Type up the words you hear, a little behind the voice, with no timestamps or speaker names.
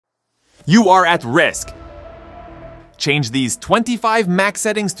you are at risk. Change these 25 Mac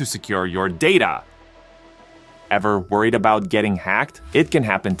settings to secure your data. Ever worried about getting hacked? It can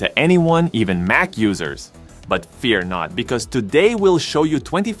happen to anyone, even Mac users. But fear not, because today we'll show you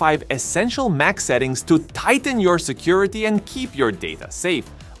 25 essential Mac settings to tighten your security and keep your data safe.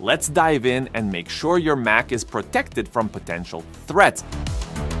 Let's dive in and make sure your Mac is protected from potential threats.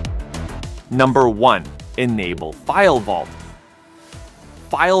 Number 1. Enable FileVault.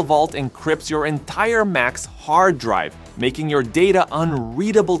 FileVault encrypts your entire Mac's hard drive, making your data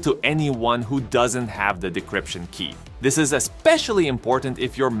unreadable to anyone who doesn't have the decryption key. This is especially important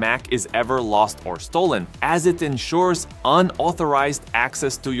if your Mac is ever lost or stolen, as it ensures unauthorized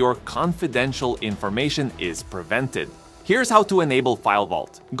access to your confidential information is prevented. Here's how to enable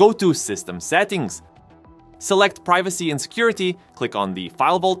FileVault. Go to System Settings. Select Privacy and Security, click on the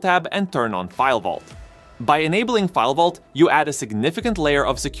FileVault tab and turn on FileVault. By enabling FileVault, you add a significant layer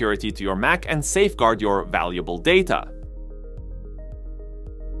of security to your Mac and safeguard your valuable data.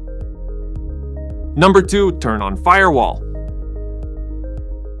 Number 2. Turn on Firewall.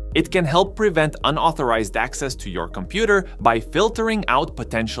 It can help prevent unauthorized access to your computer by filtering out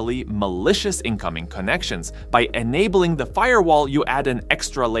potentially malicious incoming connections. By enabling the firewall, you add an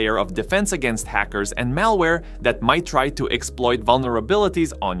extra layer of defense against hackers and malware that might try to exploit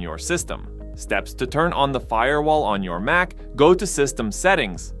vulnerabilities on your system. Steps to turn on the firewall on your Mac: go to System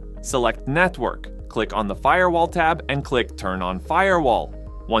Settings, select Network, click on the Firewall tab and click Turn on Firewall.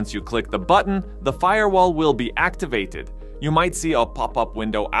 Once you click the button, the firewall will be activated. You might see a pop-up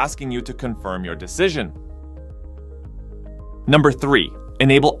window asking you to confirm your decision. Number 3.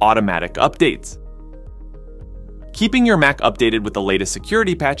 Enable automatic updates. Keeping your Mac updated with the latest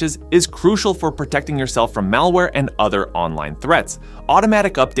security patches is crucial for protecting yourself from malware and other online threats.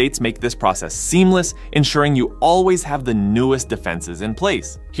 Automatic updates make this process seamless, ensuring you always have the newest defenses in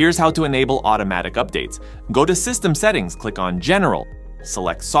place. Here's how to enable automatic updates. Go to System Settings, click on General.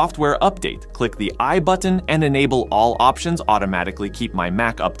 Select Software Update, click the I button and enable all options automatically keep my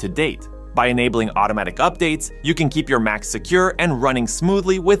Mac up to date. By enabling automatic updates, you can keep your Mac secure and running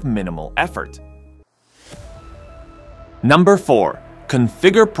smoothly with minimal effort. Number 4.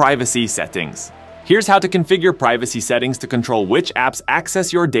 Configure privacy settings. Here's how to configure privacy settings to control which apps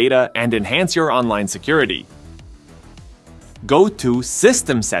access your data and enhance your online security. Go to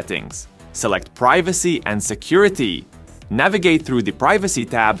System Settings, select Privacy and Security. Navigate through the Privacy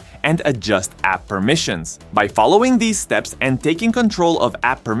tab and adjust app permissions. By following these steps and taking control of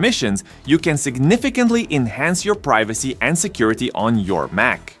app permissions, you can significantly enhance your privacy and security on your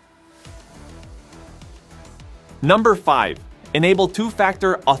Mac. Number 5. Enable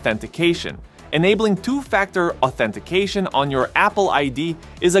two-factor authentication. Enabling two-factor authentication on your Apple ID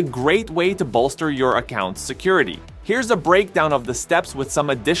is a great way to bolster your account's security. Here's a breakdown of the steps with some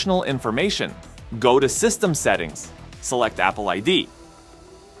additional information. Go to System Settings. Select Apple ID.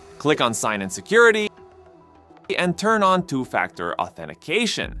 Click on Sign in Security and turn on two-factor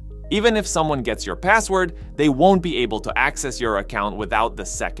authentication. Even if someone gets your password, they won't be able to access your account without the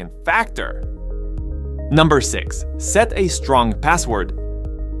second factor. Number 6. Set a strong password.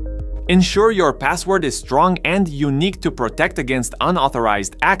 Ensure your password is strong and unique to protect against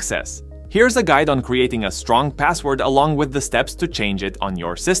unauthorized access. Here's a guide on creating a strong password along with the steps to change it on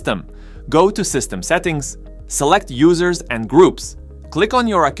your system. Go to System Settings, select Users and Groups. Click on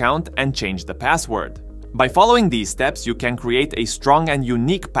your account and change the password. By following these steps, you can create a strong and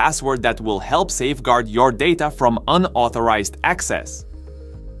unique password that will help safeguard your data from unauthorized access.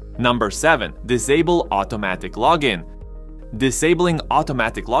 Number 7. Disable automatic login. Disabling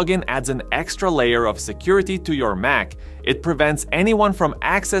automatic login adds an extra layer of security to your Mac. It prevents anyone from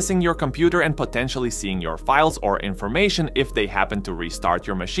accessing your computer and potentially seeing your files or information if they happen to restart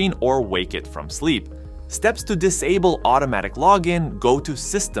your machine or wake it from sleep. Steps to disable automatic login: go to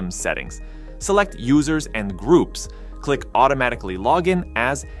System Settings, select Users and Groups, click Automatically Login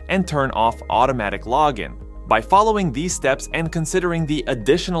As, and turn off automatic login. By following these steps and considering the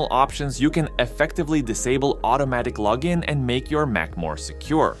additional options, you can effectively disable automatic login and make your Mac more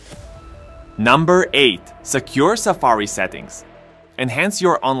secure. Number 8. Secure Safari settings. Enhance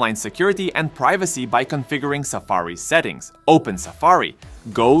your online security and privacy by configuring Safari settings. Open Safari.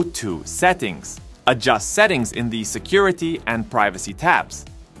 Go to Settings. Adjust settings in the Security and Privacy tabs.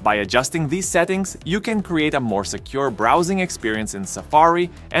 By adjusting these settings, you can create a more secure browsing experience in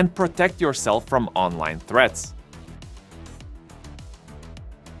Safari and protect yourself from online threats.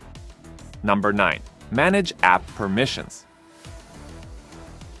 Number 9. Manage app permissions.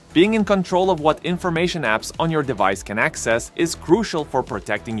 Being in control of what information apps on your device can access is crucial for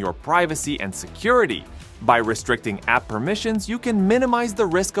protecting your privacy and security. By restricting app permissions, you can minimize the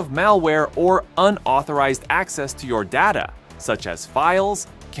risk of malware or unauthorized access to your data, such as files,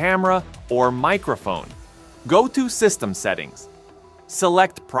 camera, or microphone. Go to System Settings.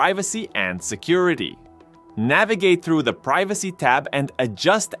 Select Privacy and Security. Navigate through the Privacy tab and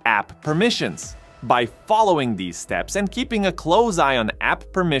adjust app permissions. By following these steps and keeping a close eye on app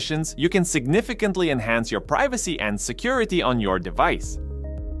permissions, you can significantly enhance your privacy and security on your device.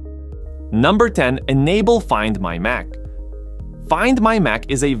 Number 10. Enable Find My Mac. Find My Mac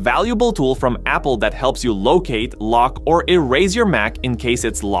is a valuable tool from Apple that helps you locate, lock, or erase your Mac in case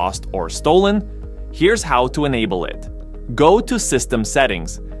it's lost or stolen. Here's how to enable it. Go to System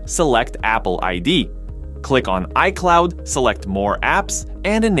Settings, select Apple ID. Click on iCloud, select More Apps,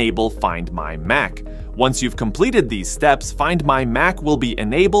 and enable Find My Mac. Once you've completed these steps, Find My Mac will be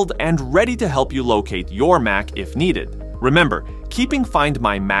enabled and ready to help you locate your Mac if needed. Remember, keeping Find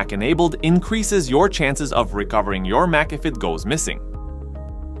My Mac enabled increases your chances of recovering your Mac if it goes missing.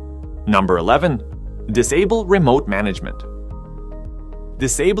 Number 11. Disable Remote Management.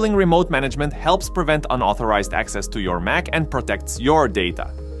 Disabling remote management helps prevent unauthorized access to your Mac and protects your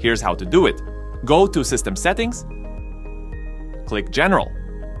data. Here's how to do it. Go to System Settings, click General,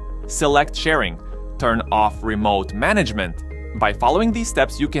 select Sharing, turn off Remote Management. By following these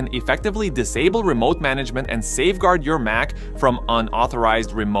steps, you can effectively disable remote management and safeguard your Mac from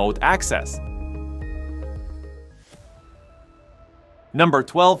unauthorized remote access. Number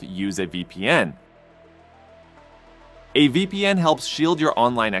 12. Use a VPN. A VPN helps shield your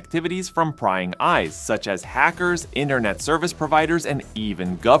online activities from prying eyes, such as hackers, internet service providers, and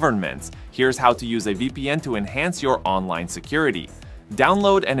even governments. Here's how to use a VPN to enhance your online security.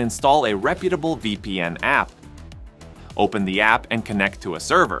 Download and install a reputable VPN app. Open the app and connect to a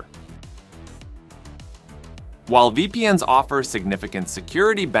server. While VPNs offer significant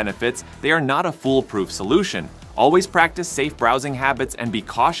security benefits, they are not a foolproof solution. Always practice safe browsing habits and be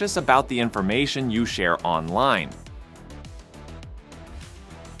cautious about the information you share online.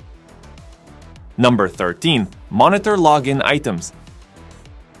 Number 13. Monitor login items.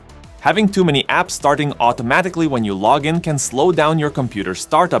 Having too many apps starting automatically when you log in can slow down your computer's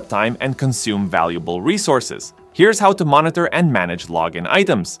startup time and consume valuable resources. Here's how to monitor and manage login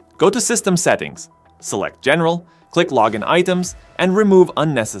items. Go to System Settings, select General, click Login Items, and remove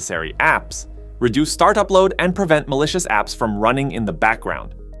unnecessary apps. Reduce startup load and prevent malicious apps from running in the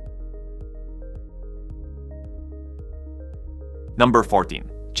background. Number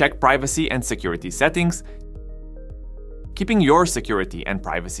 14. Check privacy and security settings. Keeping your security and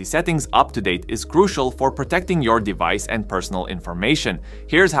privacy settings up to date is crucial for protecting your device and personal information.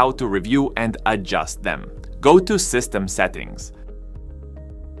 Here's how to review and adjust them. Go to System Settings.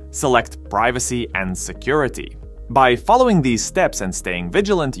 Select Privacy and Security. By following these steps and staying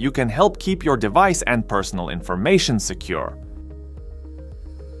vigilant, you can help keep your device and personal information secure.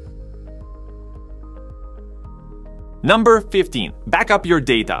 Number 15. Backup your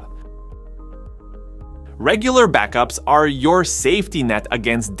data. Regular backups are your safety net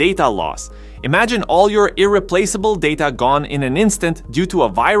against data loss. Imagine all your irreplaceable data gone in an instant due to a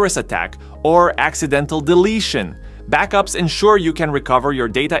virus attack or accidental deletion. Backups ensure you can recover your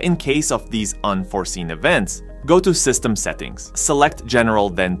data in case of these unforeseen events. Go to System Settings, select General,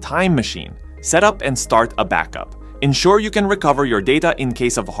 then Time Machine. Set up and start a backup. Ensure you can recover your data in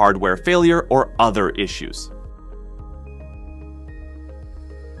case of hardware failure or other issues.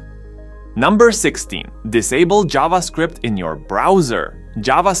 Number 16. Disable JavaScript in your browser.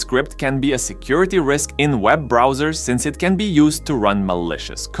 JavaScript can be a security risk in web browsers since it can be used to run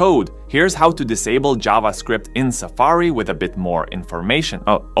malicious code. Here's how to disable JavaScript in Safari with a bit more information.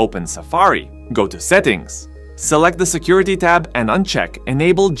 Open Safari. Go to Settings. Select the Security tab and uncheck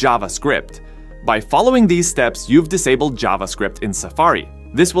Enable JavaScript. By following these steps, you've disabled JavaScript in Safari.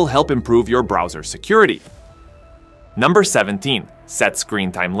 This will help improve your browser security. Number 17. Set screen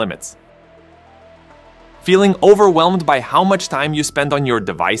time limits. Feeling overwhelmed by how much time you spend on your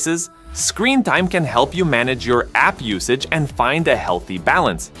devices? Screen time can help you manage your app usage and find a healthy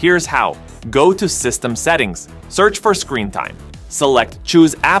balance. Here's how. Go to System Settings, search for Screen Time. Select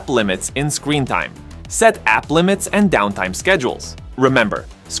Choose App Limits in Screen Time. Set app limits and downtime schedules. Remember,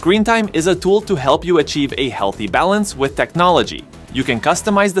 Screen Time is a tool to help you achieve a healthy balance with technology. You can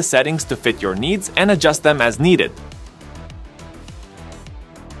customize the settings to fit your needs and adjust them as needed.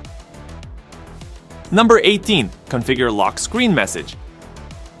 Number 18. Configure Lock Screen Message.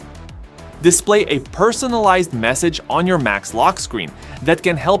 Display a personalized message on your Mac's lock screen that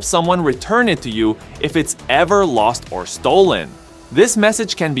can help someone return it to you if it's ever lost or stolen. This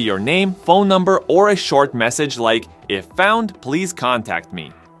message can be your name, phone number, or a short message like, "If found, please contact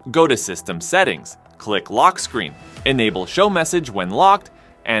me." Go to System Settings, click Lock Screen. Enable Show Message when locked,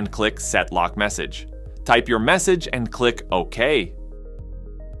 and click Set Lock Message. Type your message and click OK.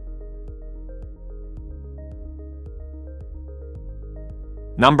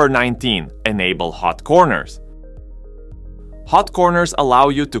 Number 19. Enable Hot Corners. Hot corners allow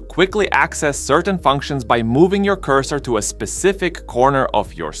you to quickly access certain functions by moving your cursor to a specific corner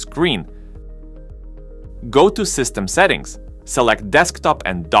of your screen. Go to System Settings, select Desktop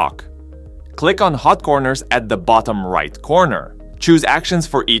and Dock. Click on Hot Corners at the bottom right corner. Choose actions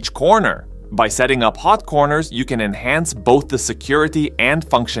for each corner. By setting up hot corners, you can enhance both the security and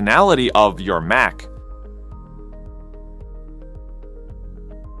functionality of your Mac.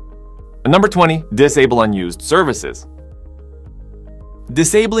 Number 20. Disable unused services.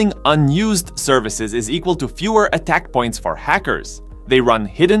 Disabling unused services is equal to fewer attack points for hackers. They run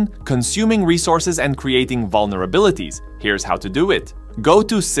hidden, consuming resources and creating vulnerabilities. Here's how to do it. Go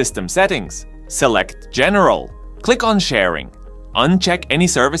to System Settings, select General, click on Sharing. Uncheck any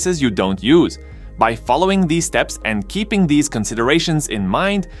services you don't use. By following these steps and keeping these considerations in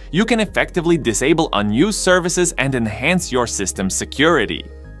mind, you can effectively disable unused services and enhance your system's security.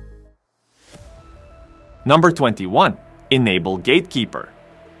 Number 21. Enable Gatekeeper.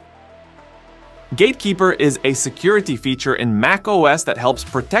 Gatekeeper is a security feature in macOS that helps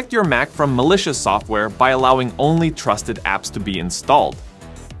protect your Mac from malicious software by allowing only trusted apps to be installed.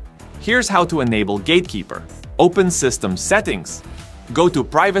 Here's how to enable Gatekeeper. Open System Settings. Go to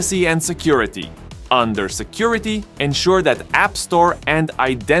Privacy and Security. Under Security, ensure that App Store and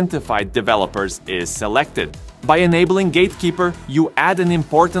Identified Developers is selected. By enabling Gatekeeper, you add an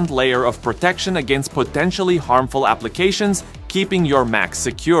important layer of protection against potentially harmful applications, keeping your Mac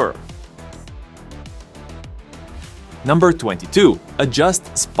secure. Number 22.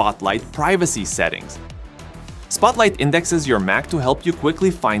 Adjust Spotlight privacy settings. Spotlight indexes your Mac to help you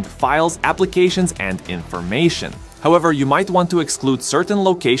quickly find files, applications, and information. However, you might want to exclude certain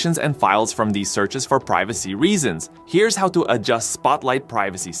locations and files from these searches for privacy reasons. Here's how to adjust Spotlight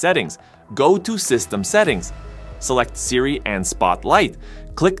privacy settings. Go to System Settings. Select Siri and Spotlight.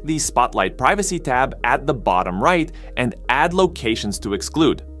 Click the Spotlight Privacy tab at the bottom right and add locations to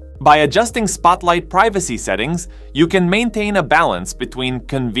exclude. By adjusting Spotlight privacy settings, you can maintain a balance between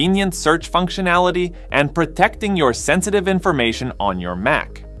convenient search functionality and protecting your sensitive information on your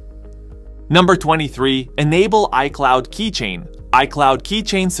Mac. Number 23. Enable iCloud KEYCHAIN. iCloud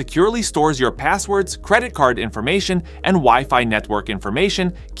KEYCHAIN securely stores your passwords, credit card information, and Wi-Fi network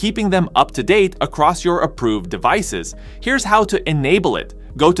information, keeping them up to date across your approved devices. Here's how to enable it.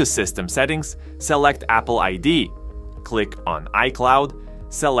 Go to System Settings, select Apple ID. Click on iCloud,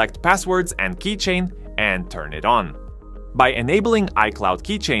 select Passwords and KEYCHAIN, and turn it on. By enabling iCloud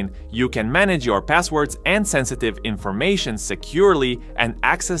KEYCHAIN, you can manage your passwords and sensitive information securely and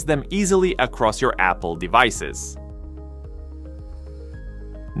access them easily across your Apple devices.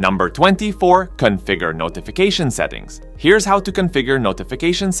 Number 24. Configure notification settings. Here's how to configure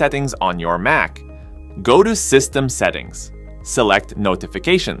notification settings on your Mac. Go to System Settings. Select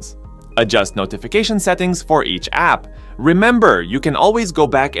Notifications. Adjust notification settings for each app. Remember, you can always go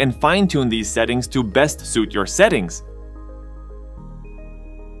back and fine-tune these settings to best suit your settings.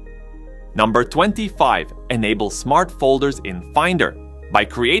 Number 25. Enable Smart Folders in Finder. By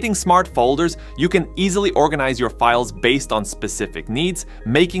creating smart folders, you can easily organize your files based on specific needs,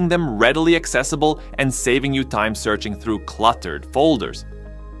 making them readily accessible and saving you time searching through cluttered folders.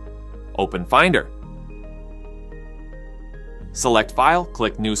 Open Finder. Select File,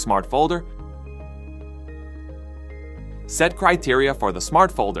 click New Smart Folder. Set criteria for the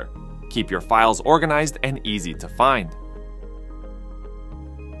smart folder. Keep your files organized and easy to find.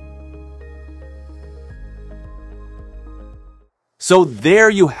 So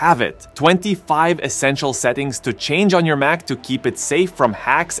there you have it, 25 essential settings to change on your Mac to keep it safe from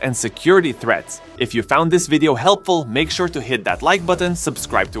hacks and security threats. If you found this video helpful, make sure to hit that like button,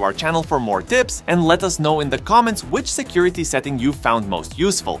 subscribe to our channel for more tips, and let us know in the comments which security setting you found most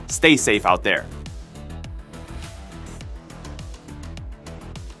useful. Stay safe out there.